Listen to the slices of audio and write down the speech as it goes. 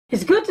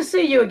It's good to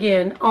see you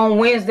again on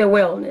Wednesday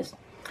Wellness.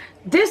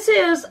 This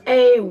is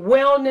a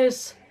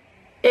wellness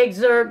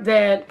excerpt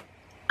that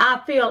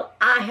I feel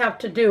I have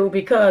to do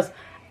because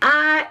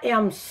I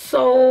am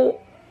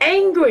so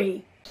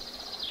angry.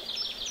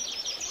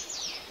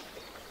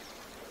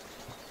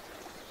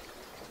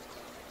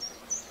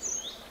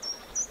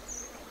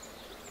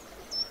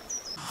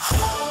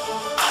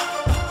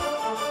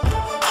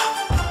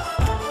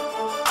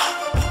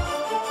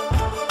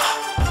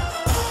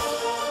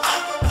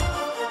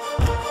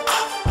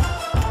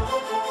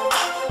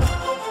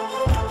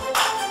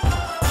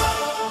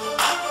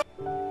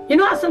 You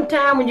know how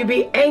sometimes when you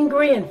be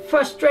angry and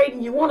frustrated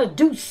and you want to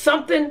do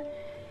something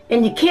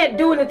and you can't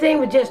do anything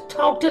but just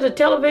talk to the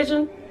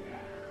television?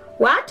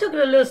 Well, I took it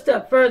a little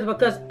step further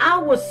because I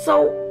was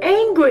so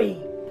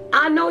angry.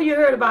 I know you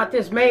heard about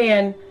this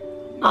man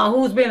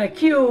who's been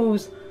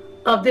accused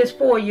of this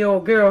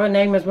 4-year-old girl. Her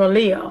name is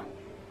Malia.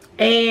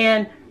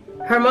 And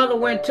her mother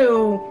went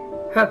to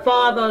her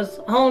father's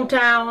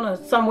hometown or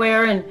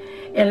somewhere and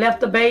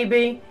left the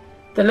baby,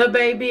 the little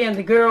baby, and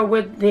the girl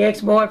with the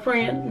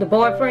ex-boyfriend, the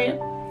boyfriend.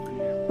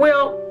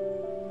 Well,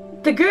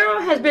 the girl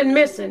has been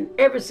missing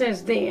ever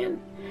since then.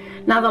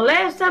 Now, the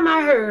last time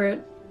I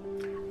heard,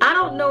 I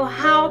don't know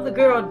how the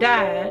girl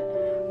died,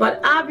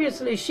 but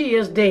obviously she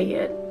is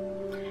dead.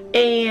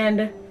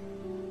 And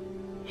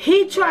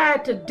he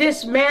tried to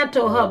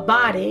dismantle her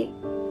body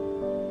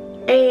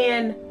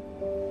and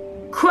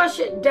crush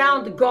it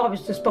down the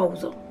garbage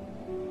disposal.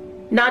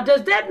 Now,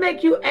 does that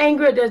make you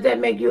angry or does that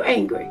make you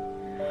angry?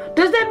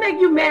 Does that make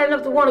you mad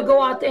enough to want to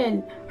go out there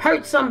and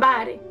hurt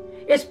somebody?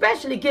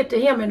 Especially get to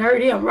him and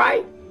hurt him,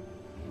 right?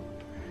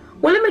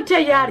 Well, let me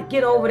tell you how to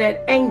get over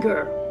that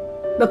anger,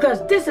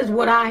 because this is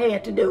what I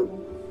had to do.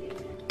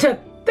 To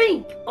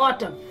think or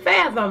to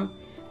fathom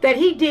that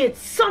he did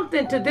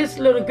something to this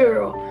little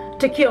girl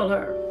to kill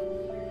her.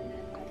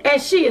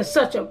 And she is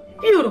such a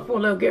beautiful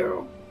little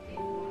girl.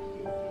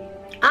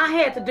 I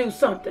had to do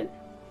something.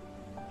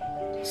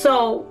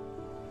 So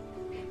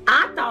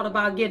I thought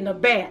about getting a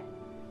bat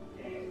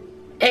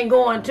and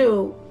going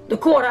to the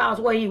courthouse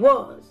where he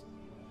was.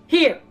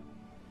 Here.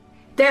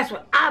 That's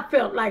what I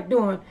felt like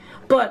doing.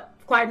 But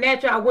quite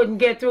naturally, I wouldn't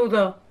get through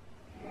the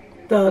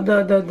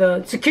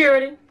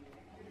security.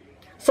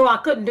 So I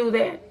couldn't do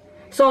that.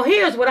 So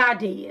here's what I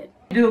did.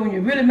 Do when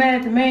you're really mad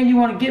at the man, you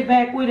want to get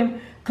back with him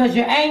because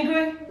you're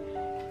angry.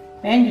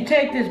 And you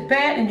take this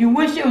bat and you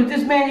wish it was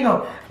this man, you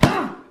go,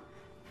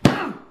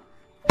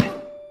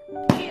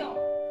 kill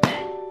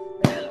that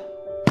little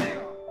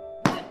girl.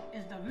 What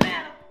is the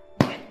matter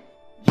with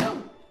you?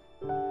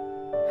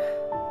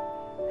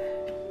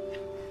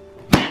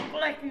 Act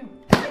like you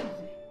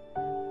crazy.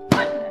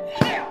 What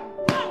the hell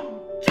wrong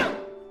with you?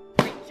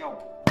 Get your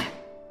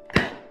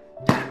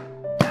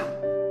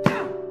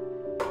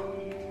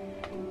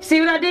See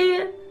what I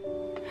did?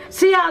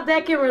 See how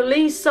that can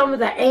release some of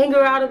the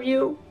anger out of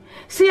you?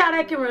 See how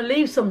that can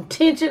relieve some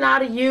tension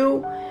out of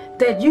you,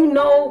 that you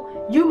know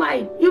you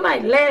might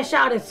lash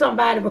out at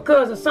somebody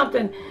because of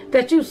something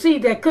that you see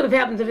that could have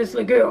happened to this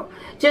little girl.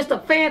 Just a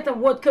phantom of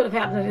what could have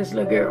happened to this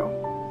little girl.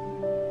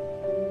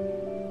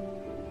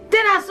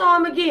 Then I saw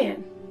him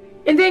again.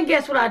 And then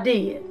guess what I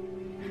did?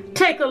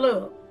 Take a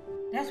look.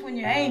 That's when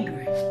you're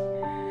angry.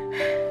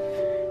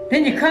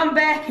 Then you come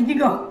back and you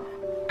go,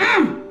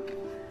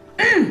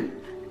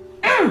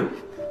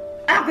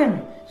 I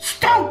can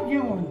stomp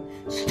you and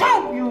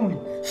stomp you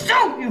and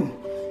stomp you.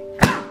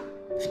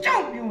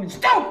 Stomp you and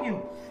stomp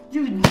you.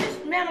 You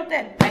dismantled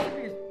that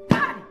baby's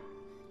body.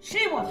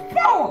 She was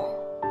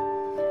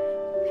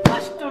 4.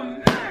 What's the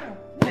matter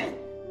with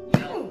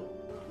you?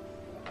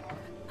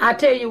 I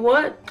tell you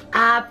what,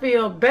 I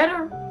feel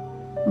better,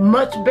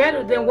 much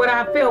better than what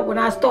I felt when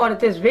I started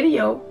this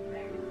video,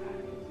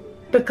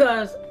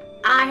 because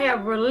I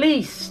have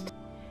released.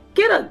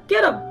 Get a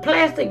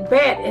plastic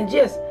bat and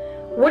just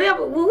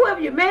whoever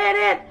you're mad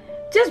at,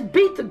 just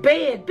beat the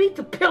bed, beat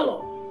the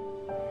pillow,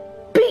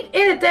 beat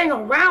anything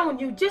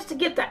around you just to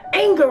get the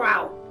anger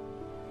out.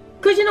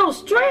 Because you know,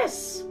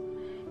 stress,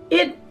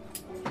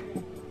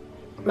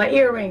 my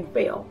earring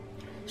fell.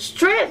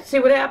 Stress, see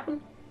what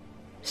happened?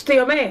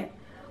 Still mad.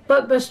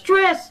 But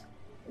stress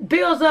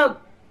builds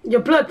up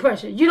your blood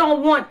pressure. You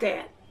don't want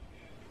that.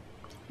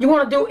 You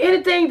want to do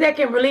anything that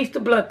can release the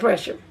blood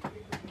pressure.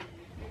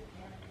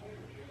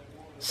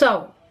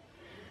 So,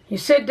 you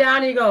sit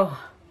down and you go,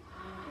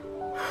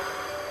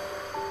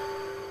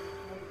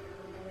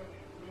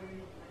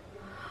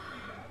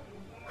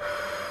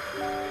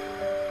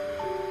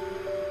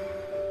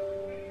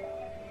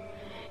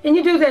 and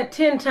you do that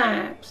 10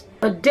 times.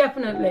 But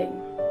definitely,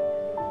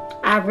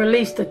 I've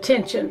released the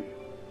tension.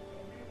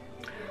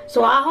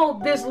 So I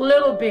hope this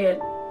little bit,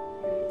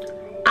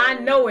 I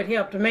know it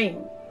helped me,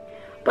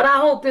 but I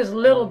hope this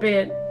little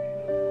bit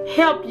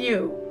helped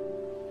you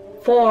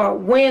for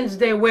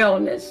Wednesday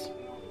Wellness.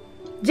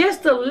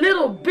 Just the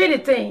little bitty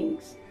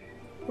things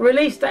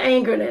release the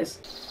angerness.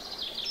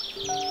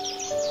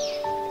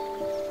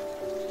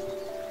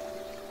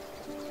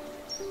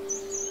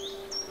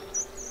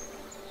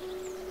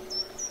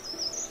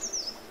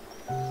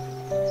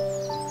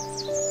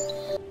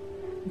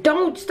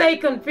 Don't stay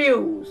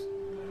confused.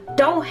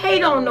 Don't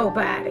hate on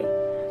nobody.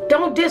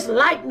 Don't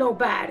dislike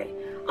nobody.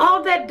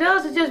 All that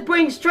does is just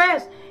bring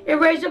stress and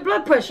raise your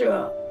blood pressure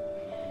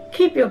up.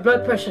 Keep your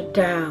blood pressure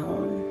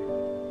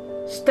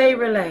down. Stay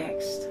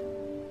relaxed.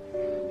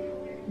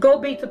 Go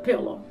beat the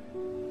pillow.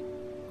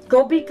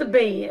 Go beat the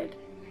bed.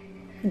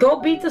 Go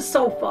beat the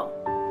sofa.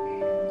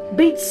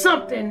 Beat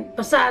something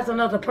besides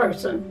another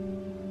person.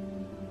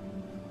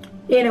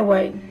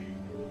 Anyway,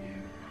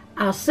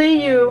 I'll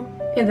see you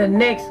in the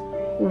next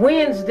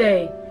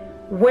Wednesday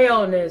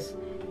wellness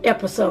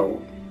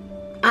episode.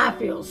 I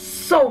feel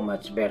so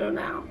much better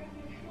now.